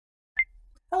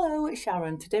Hello, it's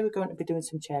Sharon. Today we're going to be doing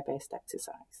some chair-based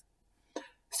exercise.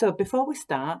 So before we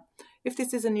start, if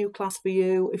this is a new class for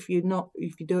you, if you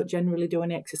don't generally do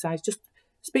any exercise, just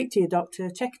speak to your doctor,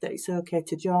 check that it's okay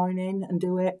to join in and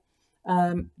do it.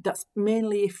 That's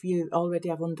mainly if you already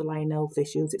have underlying health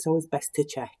issues. It's always best to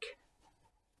check.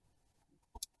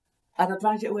 I'd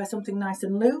advise you to wear something nice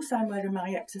and loose. I'm wearing my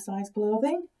exercise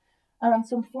clothing and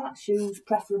some flat shoes,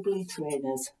 preferably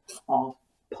trainers or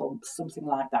pumps, something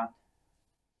like that.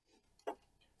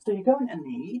 So you're going to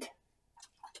need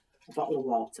a bottle of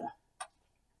water.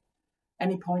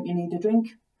 Any point you need a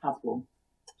drink, have one.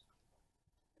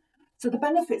 So the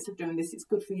benefits of doing this, it's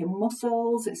good for your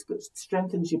muscles, it's good,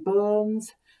 strengthens your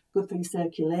bones, good for your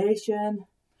circulation,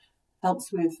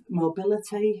 helps with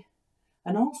mobility,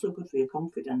 and also good for your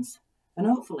confidence. And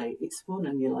hopefully it's fun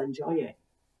and you'll enjoy it.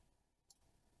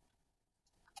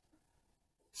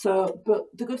 So,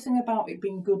 but the good thing about it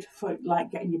being good for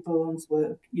like getting your bones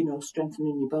work,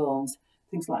 strengthening your bones,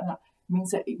 things like that,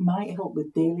 means that it might help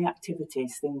with daily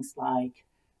activities, things like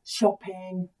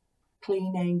shopping,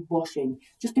 cleaning, washing,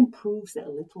 just improves it a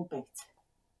little bit.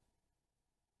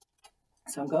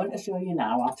 So I'm going to show you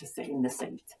now how to sit in the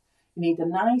seat. You need a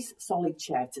nice solid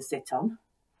chair to sit on,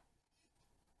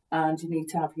 and you need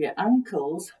to have your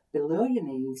ankles below your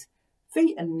knees,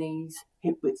 feet and knees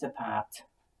hip width apart.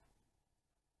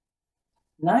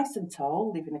 Nice and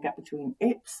tall, leaving a gap between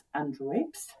hips and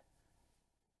ribs.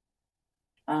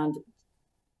 And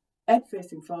head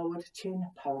facing forward,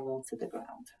 chin parallel to the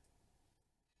ground.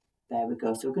 There we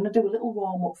go. So we're going to do a little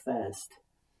warm up first.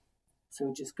 So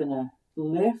we're just going to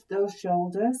lift those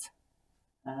shoulders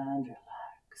and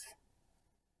relax.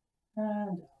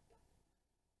 And up.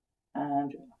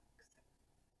 And relax.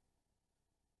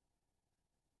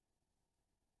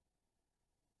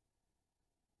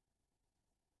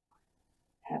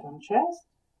 Head on chest.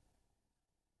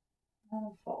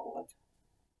 And forward.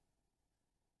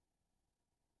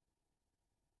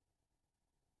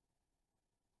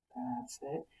 That's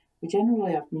it. We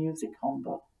generally have music on,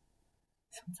 but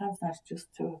sometimes that's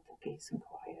just to have the peace and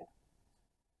quiet.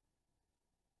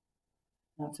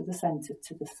 Now to the centre,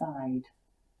 to the side.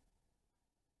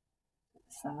 To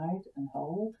the side and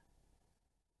hold.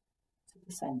 To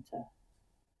the centre.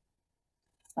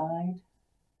 Side.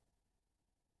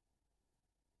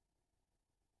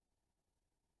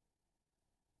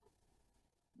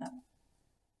 Now,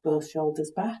 both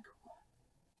shoulders back.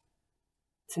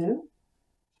 2,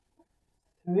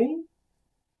 3,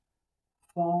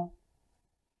 4,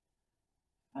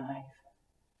 5,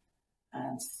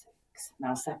 and 6.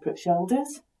 Now separate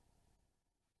shoulders.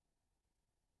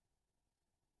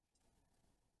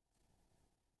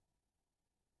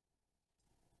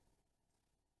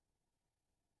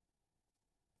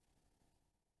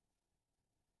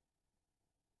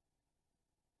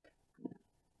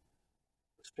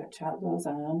 Stretch out those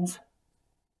arms.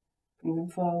 Bring them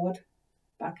forward.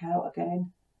 Back out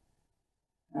again.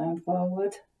 And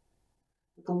forward.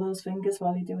 Wiggle those fingers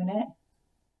while you're doing it.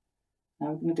 Now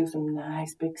we're going to do some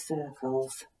nice big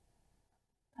circles.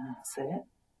 That's it.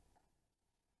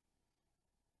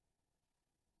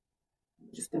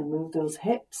 We're just going to move those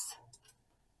hips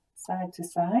side to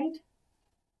side.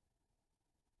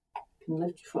 You can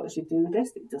lift your foot as you do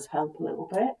this. It does help a little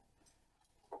bit.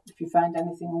 If you find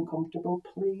anything uncomfortable,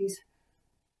 please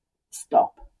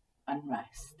stop and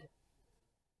rest.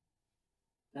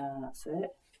 That's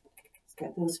it. Let's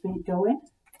get those feet going.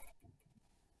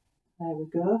 There we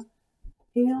go.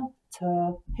 Heel,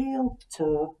 toe, heel,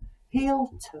 toe, heel,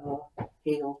 toe,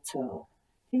 heel, toe,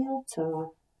 heel,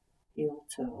 toe, heel,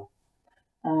 toe.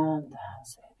 And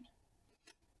that's it.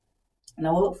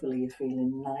 Now hopefully you're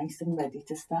feeling nice and ready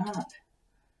to start.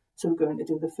 So we're going to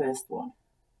do the first one.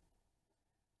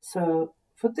 So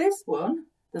for this one,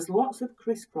 there's lots of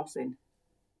crisscrossing.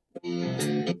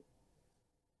 Turn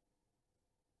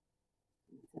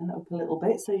it up a little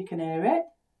bit so you can hear it.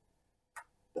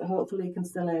 But hopefully you can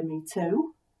still hear me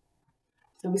too.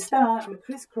 So we start with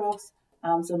crisscross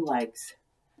arms and legs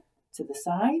to the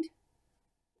side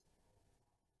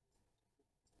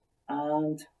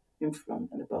and in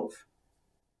front and above.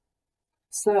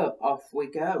 So off we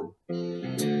go.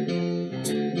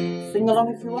 Sing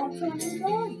along if you want to and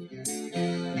enjoy.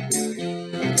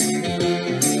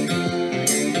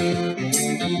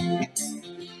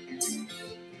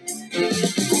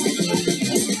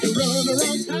 You run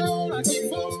around town like a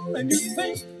fool and you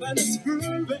think that it's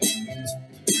groovy.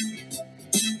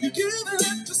 You give it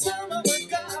up to some other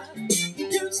guy who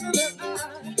gives you the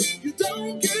eye. You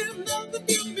don't give nothing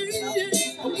to me.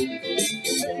 You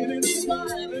made it a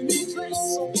smile and you dress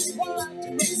so wide to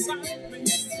excite me.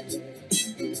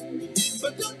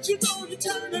 But don't you know you're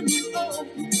turning turn me on.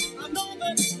 I know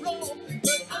that it's wrong,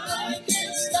 but I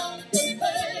can't stop the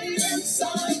pain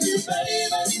inside me,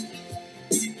 baby.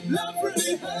 Love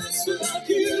really hurts without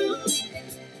you.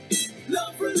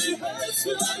 Love really hurts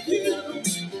without you.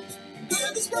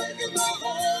 And it's breaking my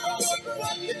heart.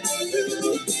 What can I do,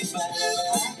 baby?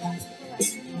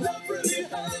 Love really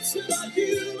hurts without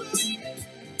you.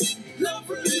 Love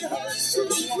really hurts to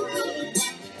the truth.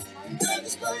 And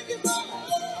it's breaking my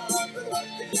heart. But what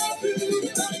can I do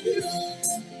without you?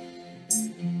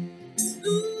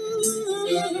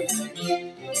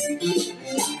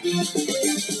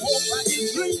 Hope I can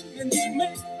dream and you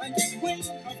make like a queen of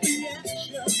the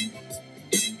action.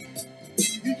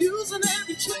 You're using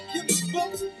every trick in the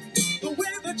book. The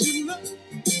way that you look,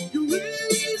 you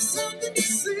really something to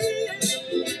see.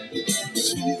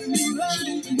 Treating you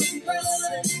right,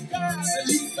 impressive, guys, and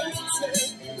you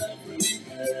fancy. Love really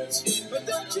hurts, but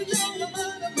don't you know I'm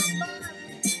out of my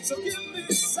mind? So give me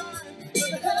a sign,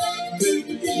 but help me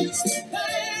ease the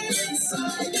pain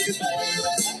inside me,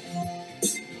 baby.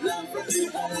 Love really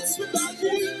hurts without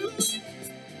you.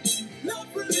 Love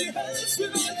really hurts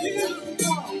without you.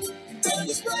 And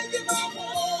it's breaking my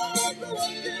heart, but what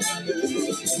can I do, baby?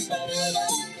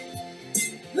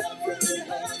 Love really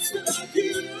hurts without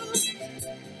you.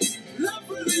 Love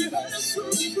really hurts so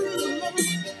true.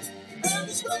 And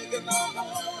it's breaking my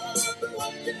heart, but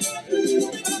what can I do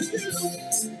without you?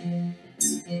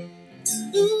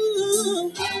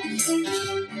 Ooh.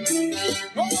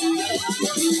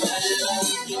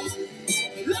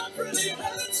 Love really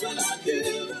hurts without you.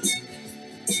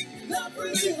 Love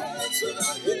really hurts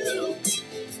without you.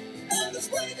 And it's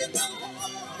breaking my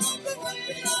heart, but what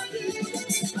can I do, baby?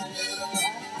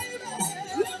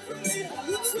 Love really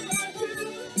hurts without you.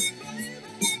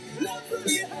 Love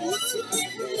really hurts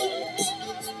without you.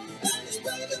 And it's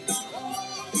breaking my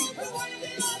heart, but what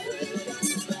can I do,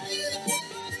 baby?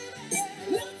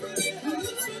 Love really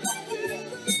hurts without you.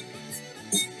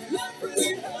 Love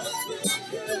really hurts without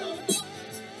you.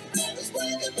 And it's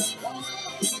breaking my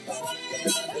heart, but what can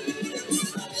I do,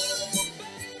 baby?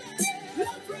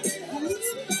 Love really hurts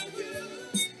without you.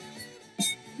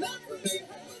 Love really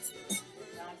hurts without you.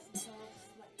 Nice and tall,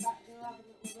 slip back, go have a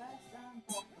little rest and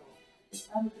back up.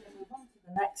 And we're going to move on to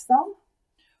the next song,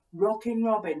 Rockin'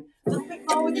 Robin. A little bit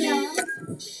more with the arms.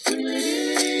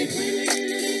 Release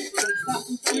that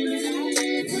and turn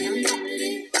it out.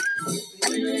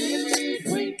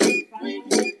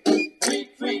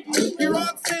 He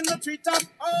rocks in the treetop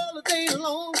all the day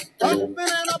long, hopping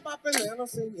and a bopping and a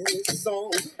singing his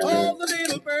song. All the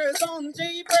little birds on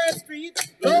Jaybird Street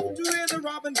love to hear the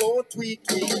robin go tweet,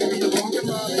 tweet, tweet. Rockin'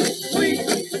 Robin, tweet,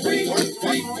 tweet,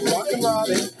 tweet. Rockin'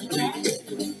 Robin,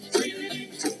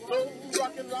 oh,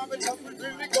 Rockin' Robin, 'cause we're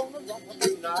really gonna rock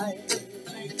tonight.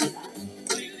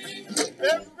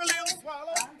 Every little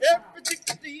swallow, every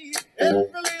chickadee,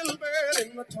 every little bird in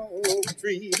the tall oak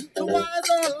tree. The wise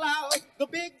are loud, the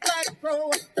big black crow,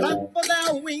 clap for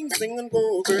their wings, sing and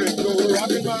go, bird, go.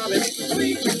 Rockin' Robin,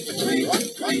 tweet,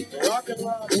 tweet, rockin'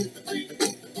 Robin.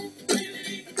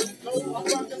 Oh,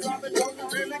 Rockin' Robin, 'cause we're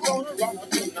really gonna rock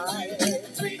tonight.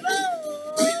 Oh.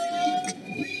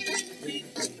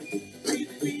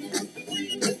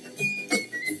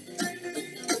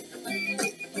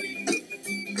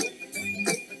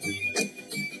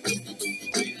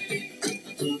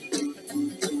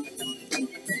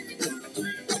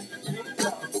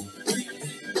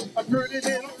 A pretty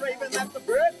little raven at the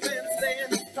birdman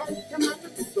stand, talking about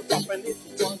the bop and it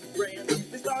was grand.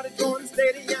 They started going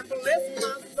steady and bless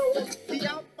my soul. He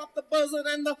out popped the buzzard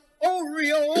and the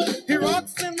Oreo. He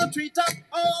rocks in the treetop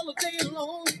all the day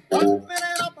long, hopping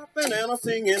and a popping and a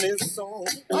singing his song.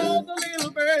 All the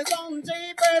little birds on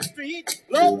Jaybird Street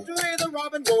love to hear the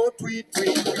robin go tweet,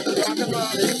 tweet, tweet. Rockin'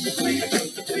 Robin, tweet,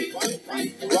 tweet, tweet.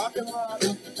 Rockin'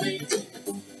 Robin, tweet, tweet.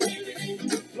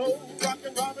 Slow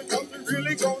rockin' Robin, 'cause we're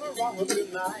really gonna rock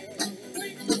tonight.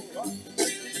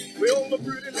 Well, the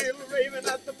pretty little raven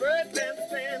at the birdman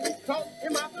stand taught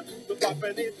him how to do the bop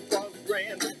and it was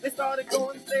grand. They started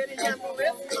going steady and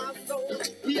bless my soul.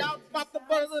 He out-bopped the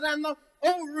buzzard and the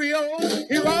Oreo.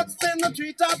 He rocks in the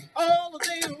treetop all the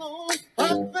day long,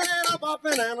 hopping and a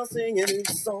bopping and a singing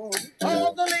his song.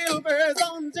 All the little birds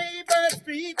on Jaybird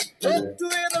Street love to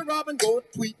hear the robin go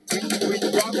tweet, tweet, tweet.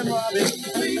 Rockin' Robin,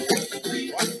 tweet,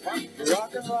 tweet,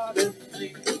 rockin' Robin.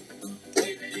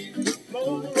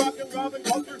 Slow rockin' Robin,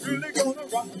 'cause we're really gonna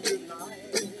rock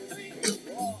tonight.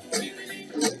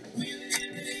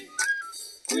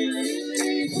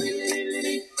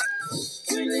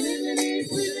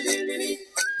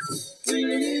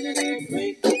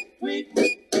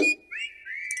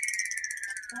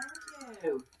 Thank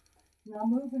you. Now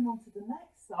moving on to the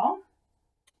next song,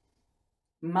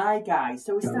 My guy.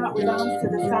 So we start with arms to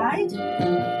the side. Then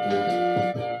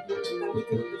we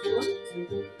do the front.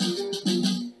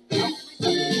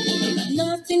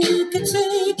 Nothing you can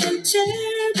say can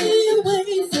tear me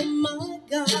away from my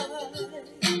guy.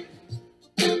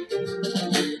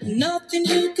 Nothing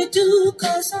you could do,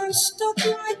 'cause I'm stuck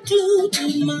like glue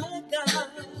to my guy.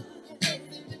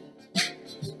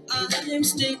 I'm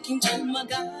sticking to my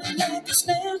guy like a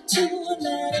snap to a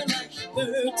ladder, like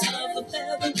birds of a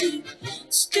feather we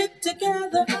stick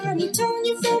together. I'm telling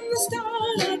you from the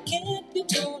start, I can't be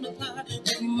torn apart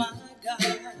from my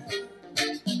guy.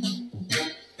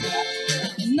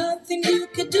 Nothing you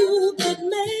could do could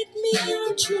make me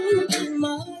untrue to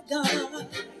my God.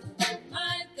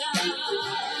 My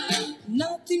God.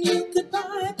 Nothing you could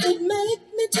buy could make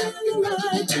me tell a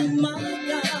lie to my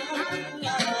God.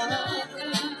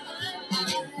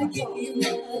 I gave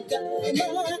my God my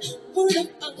word of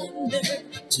honor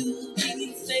to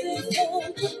be faithful,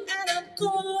 and I'm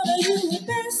gonna you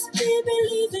best be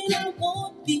believing I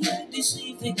won't be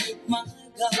deceiving my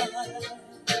God.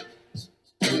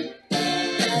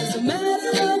 As a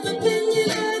matter of opinion,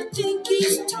 I think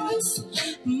he's toss.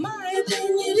 My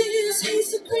opinion is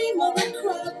he's the cream of the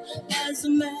crop. As a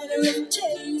matter of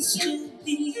taste, to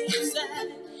be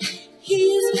exact, he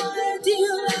is my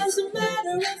ideal. As a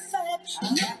matter of fact,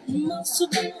 no muscle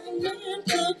bound man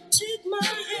could take my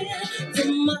hand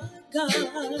from my God.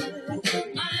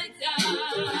 My God.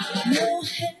 No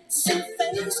handsome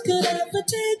face could ever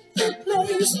take the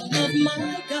place of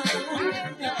my God.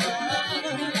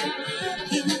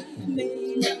 He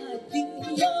may not be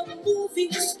a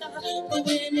movie star, but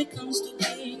when it comes to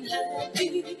being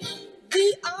happy, we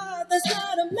are. There's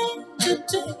not a man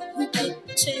today who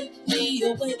could take me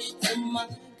away from my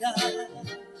God.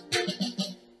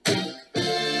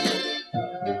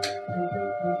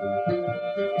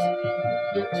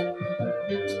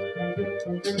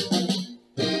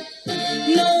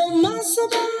 No muscle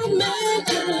bound man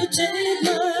could take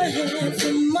my hand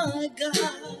from my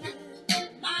God.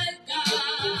 My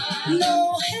God. No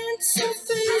handsome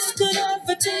face could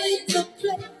ever take the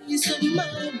place of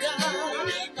my God.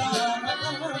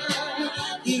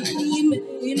 He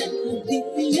may not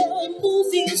be a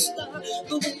movie star,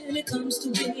 but when it comes to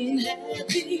being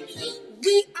happy,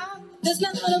 we are. There's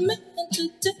not a man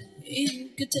today who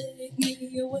could take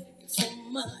me away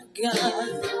from my God.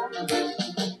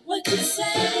 What you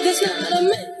say? There's not a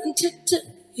man today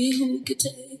who could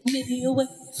take me away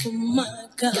from my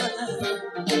God.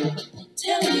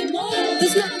 Tell me more.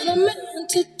 There's not a man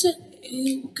today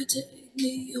who could take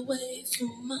me away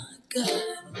from my God.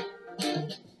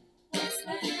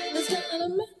 There's not a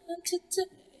man today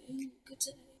who could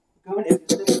take. Going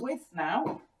into the width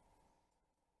now.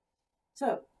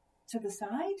 So, to the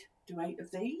side, do 8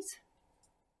 of these.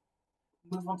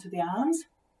 Move on to the arms.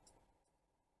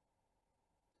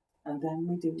 And then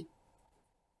we do.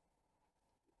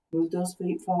 Move those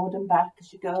feet forward and back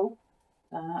as you go.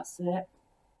 That's it.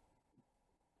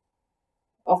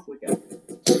 Off we go.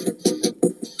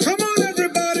 Come on,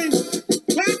 everybody.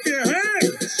 Clap your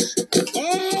hands.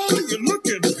 Oh, you're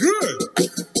looking good.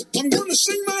 I'm going to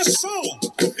sing my song.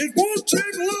 It won't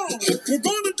take long. We're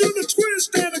going to do the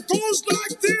twist, and it goes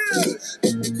like this.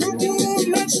 Come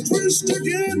on, let's twist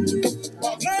again,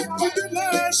 like we did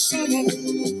last summer.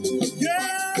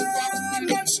 Yeah,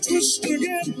 let's twist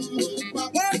again,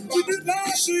 like we did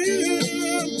last year.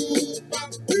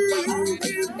 Do you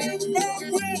remember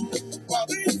when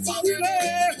things were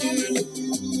really?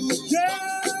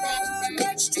 Yeah,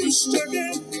 let's twist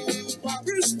again.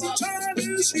 Christmas time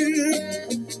is here.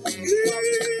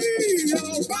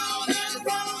 Round and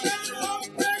round and up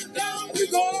and down we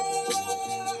go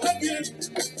again.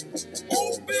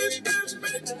 Oh, baby,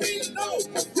 make me know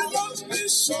you love me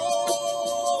so.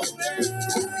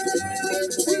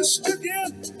 Let's twist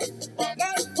again,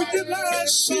 like we did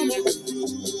last summer.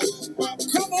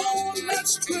 Come on,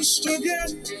 let's twist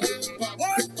again,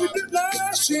 like we did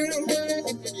last year.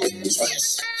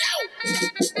 Twist,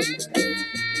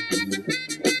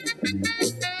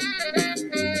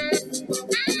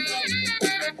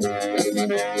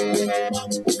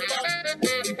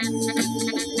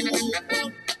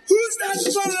 Who's that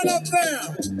flying up there?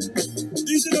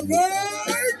 Is it a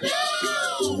bird?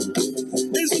 No.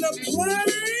 Is it a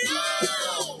plane? No.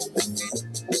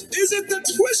 Is it the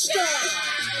twister?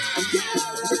 Yeah.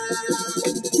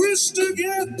 Twist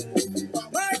again,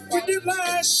 like we did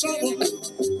last summer.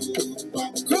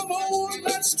 Come on,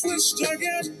 let's twist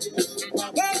again,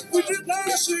 like we did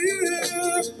last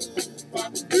year.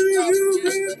 Do you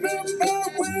remember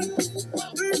when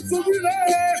things were really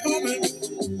humming?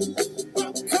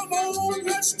 Come on,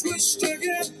 let's twist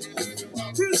again.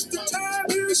 Twist the time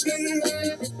is You're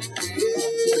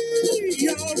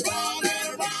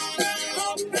running, running,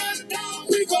 up and down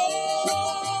we go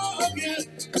again.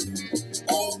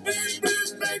 Oh, baby,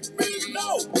 make me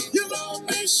know you love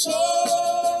me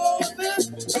so. Then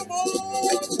come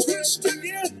on, twist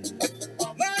again,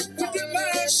 like we did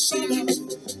last summer.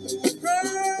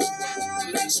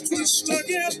 Girl, let's twist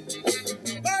again,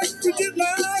 like we did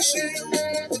last year.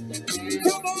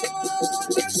 Come on,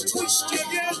 let's twist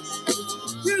again.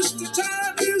 Twist the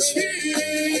time is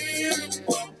here.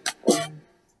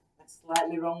 That's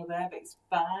slightly wrong there, but it's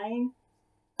fine.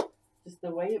 Just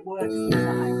the way it works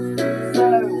sometimes. So,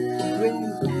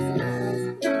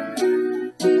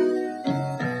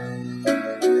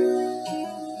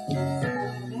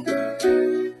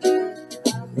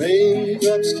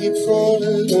 raindrops keep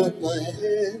falling on my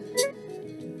head.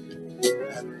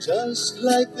 I'm just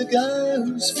like the guy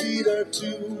whose feet are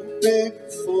too big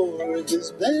for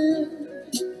his bed.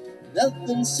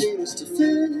 Nothing seems to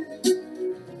fit.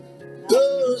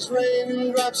 Those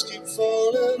raindrops keep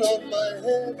falling on my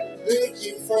head. They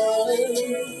keep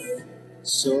falling.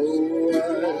 So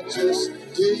I just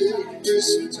did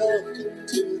this talking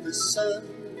to the sun.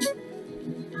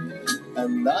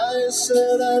 And I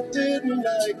said I didn't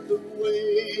like the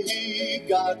way he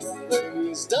got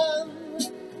things done.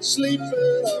 Sleeping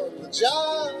on the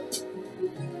job.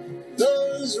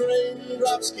 Those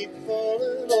raindrops keep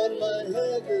falling on my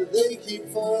head. They keep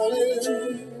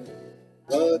falling.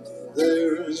 But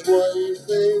there's one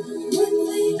thing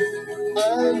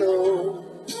I know.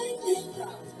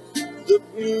 The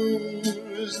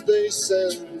blues they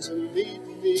send to meet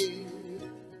me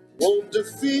won't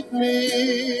defeat me.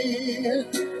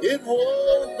 It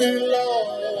won't be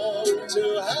long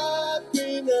till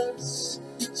happiness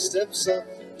steps up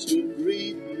to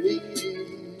greet me.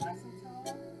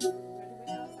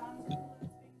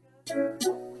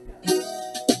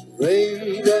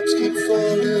 Raindrops keep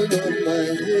falling on my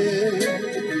head,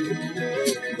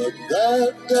 but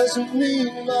that doesn't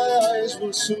mean my eyes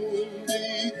will soon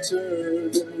be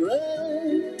turning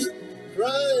red.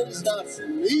 Crying's not for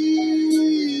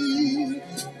me,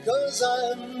 'cause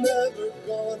I'm never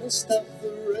gonna stop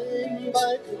the rain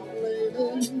by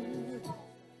complaining,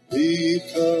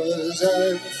 because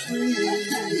I'm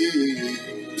free.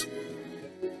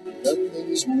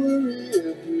 Nothing's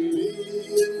worrying me.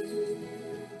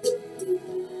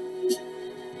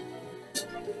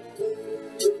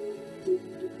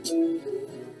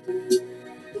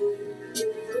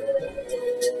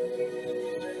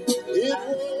 It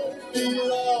won't be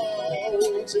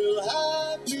long till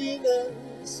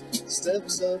happiness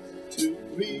steps up to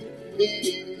greet me.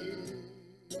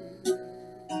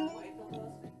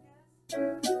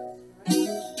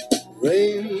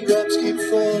 Raindrops keep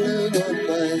falling on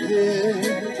my head,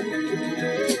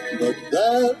 but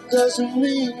that doesn't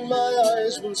mean my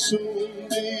eyes will soon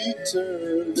be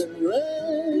turning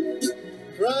red.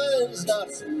 Crying's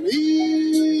not for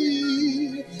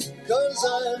me, 'cause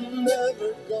I'm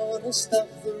never gonna stop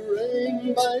the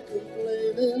rain by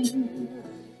complaining,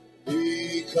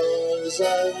 because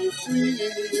I'm free.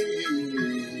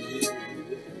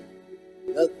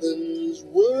 Nothing's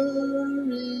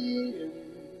worrying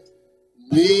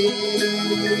me.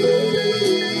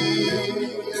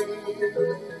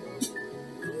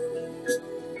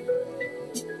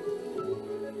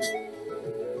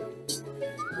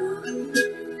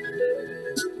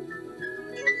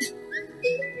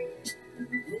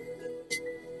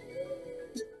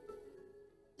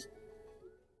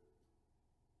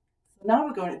 now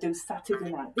we're going to do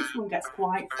Saturday night. This one gets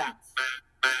quite fast.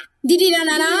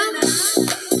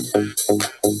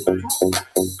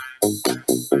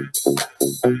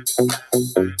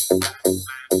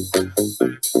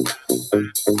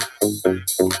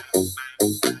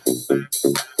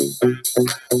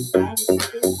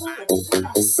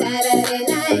 Saturday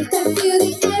night, I feel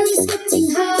the air is getting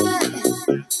hot.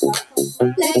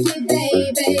 Like you,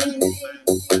 baby,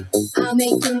 I'll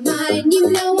make you mine. You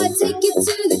know I'll take you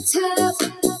to the top.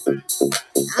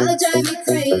 I'll drive you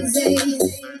crazy.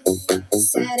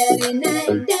 Saturday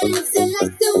night, dancing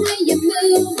like the way you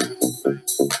move.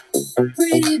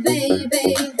 Pretty baby,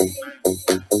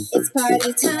 it's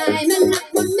party time and not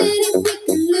 1 minute we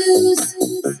can lose.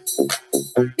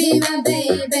 Be my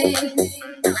baby.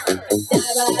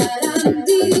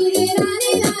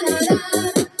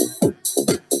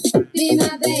 Be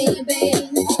my baby.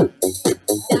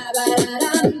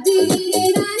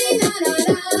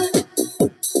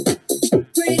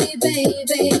 Pretty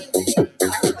baby.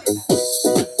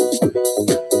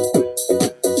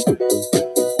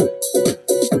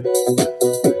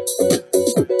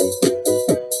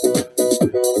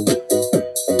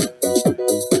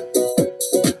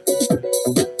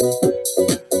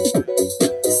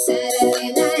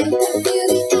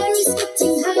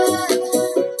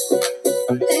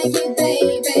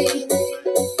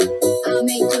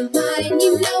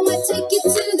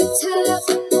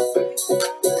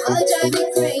 drive me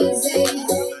crazy.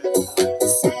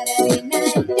 Saturday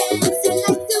night dancing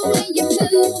like the way you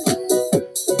move.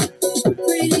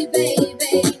 Pretty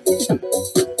baby,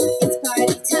 it's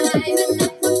party time and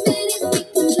not 1 minute we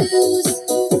can lose.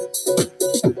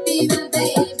 Be my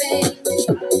baby.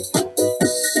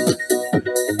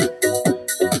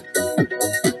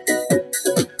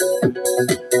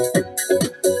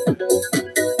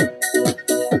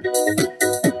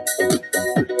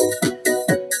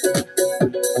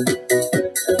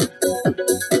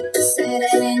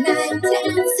 Saturday night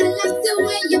dancing like the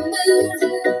way you move.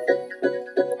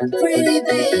 Pretty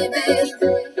baby,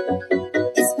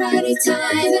 it's party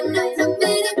time and not 1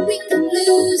 minute we can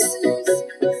lose.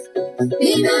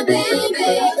 Be my baby.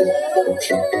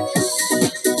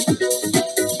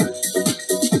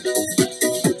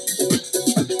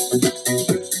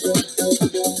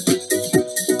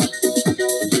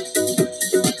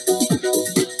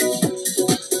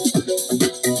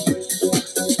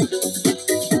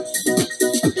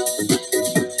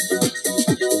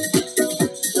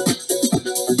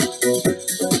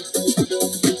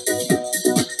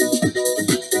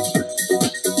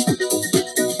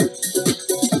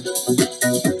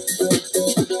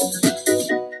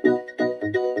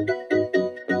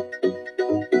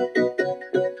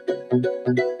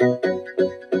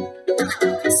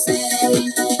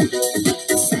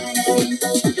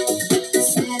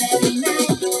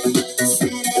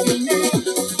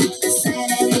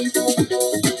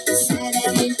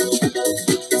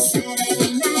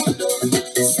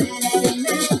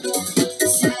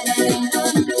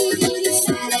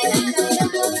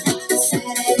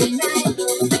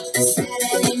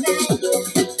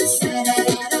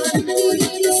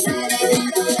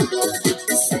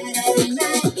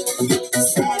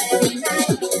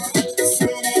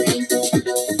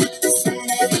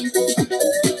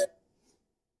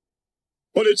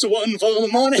 Well, it's one for the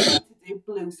money. To do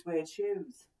blue suede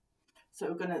shoes. So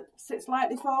we're going to sit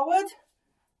slightly forward,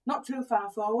 not too far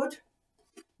forward,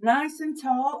 nice and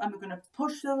tall, and we're going to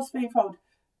push those feet forward.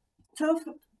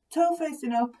 Toe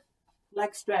facing up,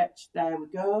 leg stretch. There we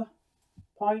go.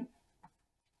 Point,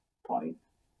 point.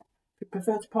 If you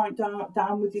prefer to point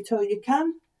down with your toe, you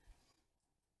can.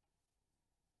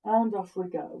 And off we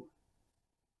go.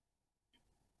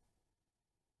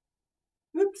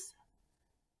 Oops.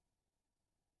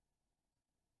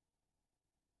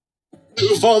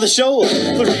 For the show,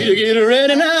 three to get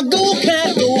ready. Now go,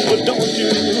 cat, go, but don't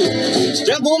you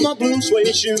step on my blue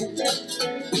suede shoe.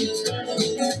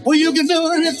 Well, you can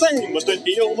do anything but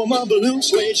stay over my blue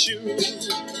suede shoe.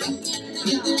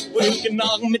 Well, you can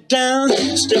knock me down,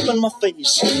 step in my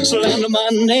face, slander my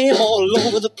name all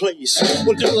over the place.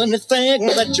 Well, do anything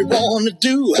that you want to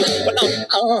do, but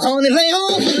honey, lay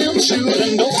off them shoes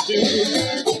and don't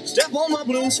you step on my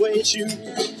blue suede shoe.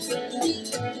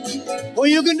 Well,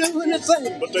 you can do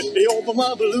anything but let me over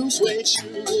my blue suede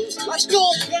shoes. Let's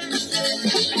go!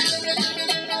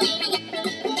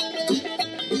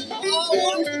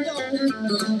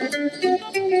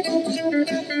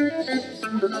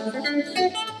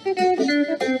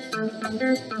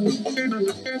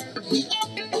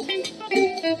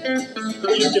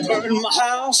 You can burn my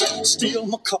house, steal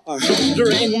my car,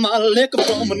 drink my liquor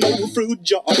from an old fruit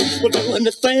jar. Well, do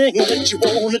anything that you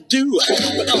want to do,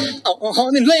 but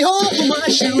honey, lay off of my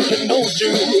shoes and don't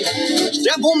you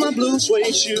step on my blue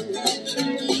suede shoe.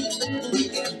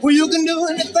 Well, you can do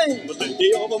anything but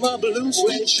lay off of my blue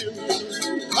suede shoe.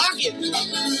 Rock it!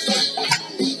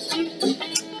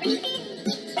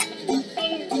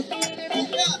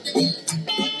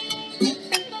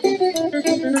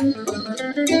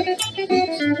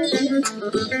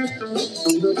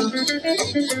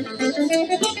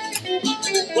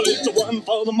 Well, it's the one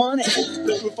for the money,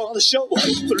 two for the show,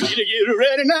 three to get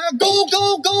ready. Now go,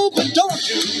 go, go, but don't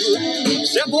you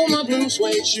step on my blue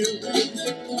suede shoe.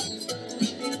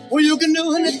 Well, you can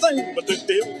do anything but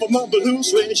step on my blue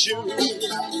suede shoe.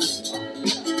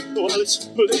 Well, it's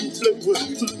blue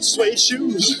suede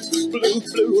shoes, blue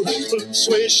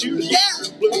suede shoes, yeah,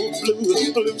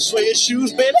 blue suede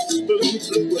shoes, baby, blue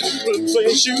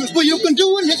suede shoes. Well, you can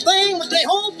do anything but stay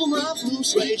home for my blue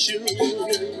suede shoes.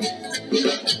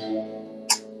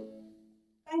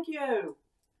 Thank you.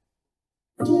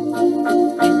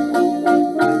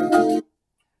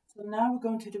 So now we're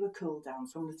going to do a cool down.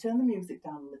 So I'm going to turn the music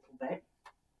down a little bit.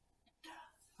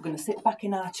 We're going to sit back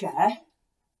in our chair.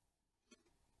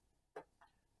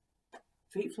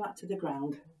 Feet flat to the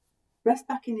ground. Rest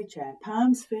back in your chair,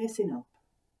 palms facing up.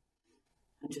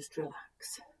 And just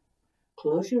relax.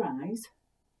 Close your eyes.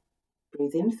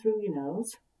 Breathe in through your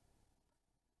nose.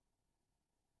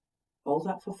 Hold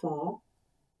that for 4.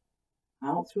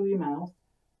 Out through your mouth.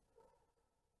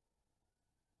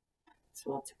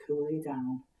 will help to cool you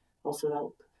down. Also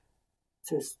help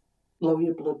to lower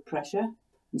your blood pressure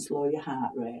and slow your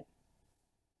heart rate.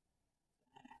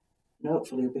 And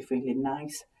hopefully you'll be feeling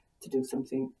nice to do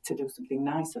something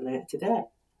nicer later today.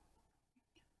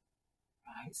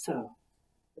 Right, so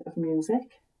a bit of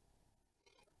music.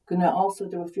 Going to also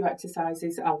do a few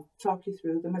exercises. I'll talk you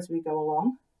through them as we go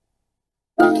along.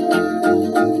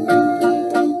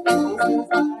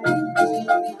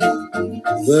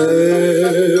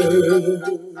 There's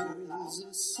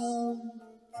a someplace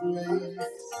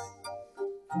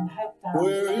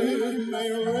where it may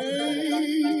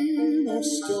rain or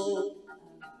storm,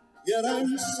 yet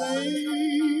I'm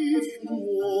safe and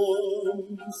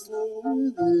warm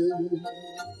within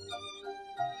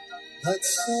that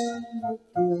summer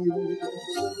place.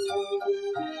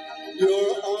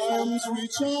 Your arms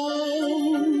reach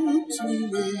out to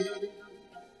me,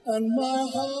 and my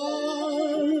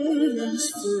heart is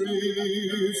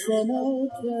free from all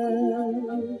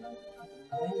care,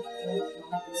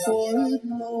 for it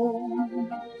knows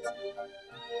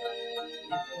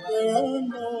there are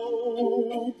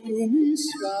no gloomy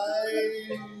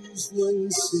skies when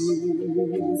seen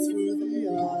through the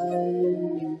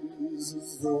eyes of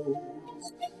those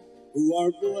who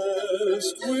are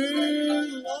blessed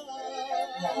with love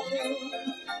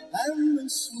and the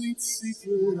sweet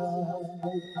secret of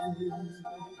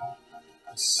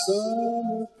a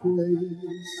summer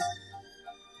place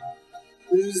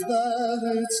is that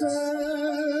it's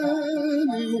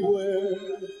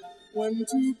anywhere when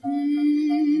two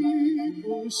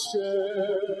people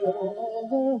share all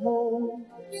their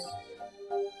hopes,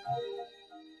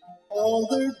 all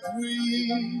their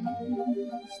dreams,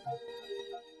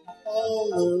 all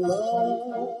their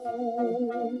love.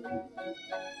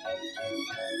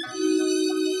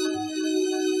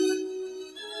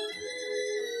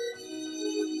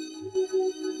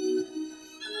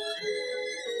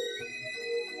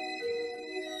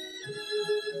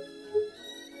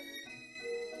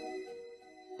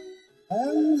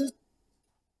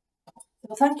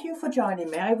 So thank you for joining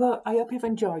me. I hope you've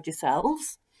enjoyed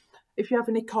yourselves. If you have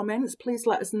any comments, please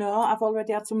let us know. I've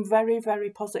already had some very, very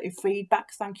positive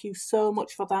feedback. Thank you so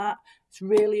much for that. It's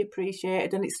really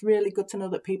appreciated, and it's really good to know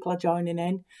that people are joining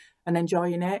in and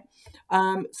enjoying it.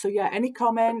 So yeah, any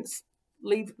comments,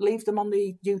 leave them on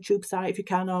the YouTube site if you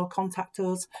can, or contact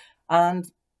us, and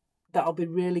that'll be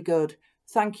really good.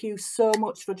 Thank you so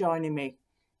much for joining me.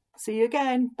 See you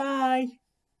again. Bye.